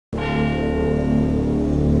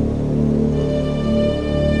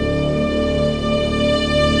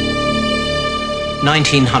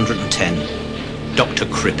1910. Dr.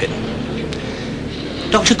 Crippen.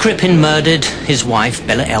 Dr. Crippen murdered his wife,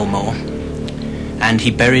 Bella Elmore, and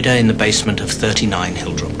he buried her in the basement of 39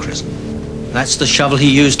 Hilldrop Crescent. That's the shovel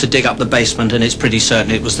he used to dig up the basement, and it's pretty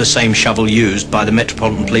certain it was the same shovel used by the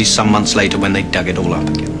Metropolitan Police some months later when they dug it all up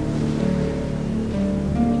again.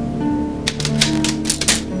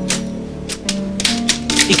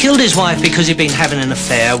 He killed his wife because he'd been having an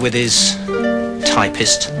affair with his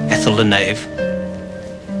typist, Ethel the Knave.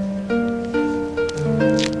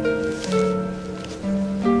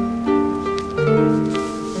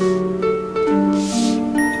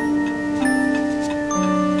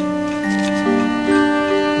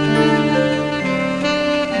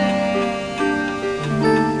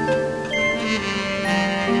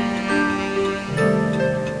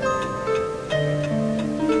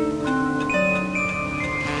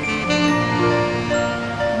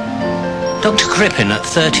 Dr. Crippen at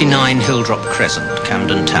 39 Hilldrop Crescent,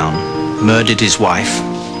 Camden Town, murdered his wife,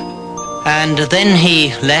 and then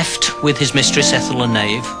he left with his mistress Ethel the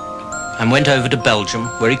Knave and went over to Belgium,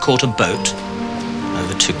 where he caught a boat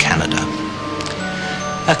over to Canada.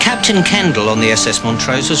 Captain Kendall on the SS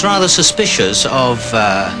Montrose was rather suspicious of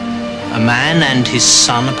a man and his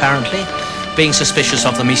son, apparently. Being suspicious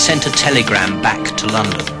of them, he sent a telegram back to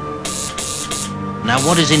London. Now,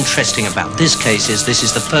 what is interesting about this case is this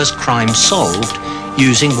is the first crime solved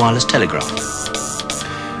using wireless telegraph.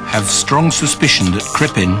 Have strong suspicion that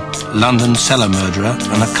Crippen, London cellar murderer,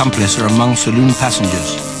 and accomplice are among saloon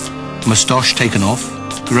passengers. Moustache taken off,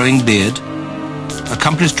 growing beard.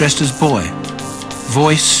 Accomplice dressed as boy.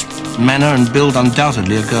 Voice, manner and build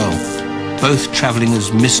undoubtedly a girl. Both travelling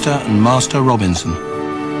as Mr. and Master Robinson.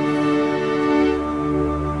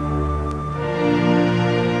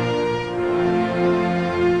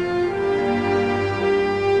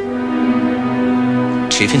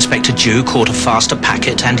 Chief Inspector Dew caught a faster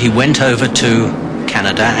packet, and he went over to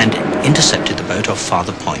Canada and intercepted the boat off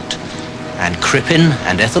Father Point. And Crippen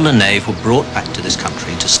and Ethel the Knave were brought back to this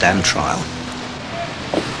country to stand trial.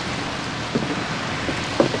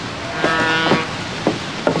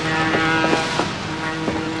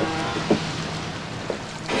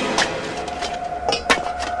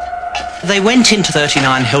 They went into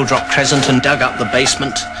 39 Hilldrop Crescent and dug up the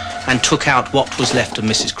basement and took out what was left of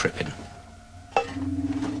Mrs. Crippen.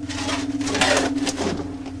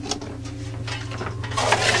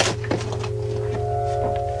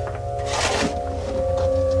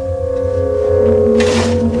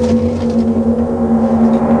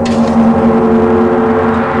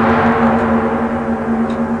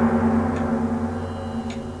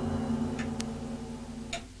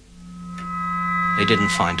 They didn't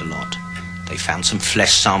find a lot. They found some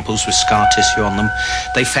flesh samples with scar tissue on them.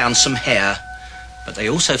 They found some hair, but they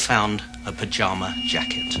also found a pyjama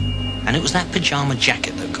jacket. And it was that pyjama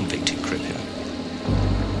jacket that convicted Crippen.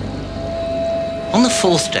 On the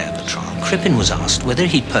fourth day of the trial, Crippen was asked whether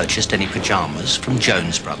he'd purchased any pyjamas from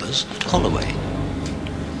Jones Brothers at Holloway.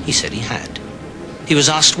 He said he had. He was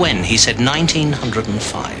asked when. He said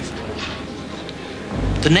 1905.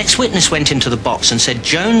 The next witness went into the box and said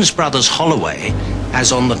Jones Brothers Holloway,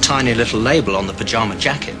 as on the tiny little label on the pyjama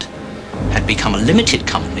jacket, had become a limited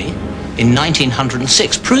company in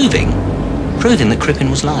 1906, proving that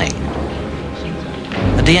Crippen was lying.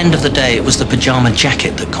 At the end of the day, it was the pyjama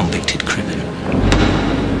jacket that convicted Crippen.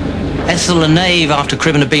 Ethel the Knave, after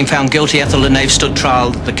Crippen had been found guilty, Ethel the Knave stood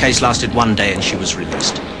trial. The case lasted one day and she was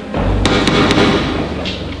released.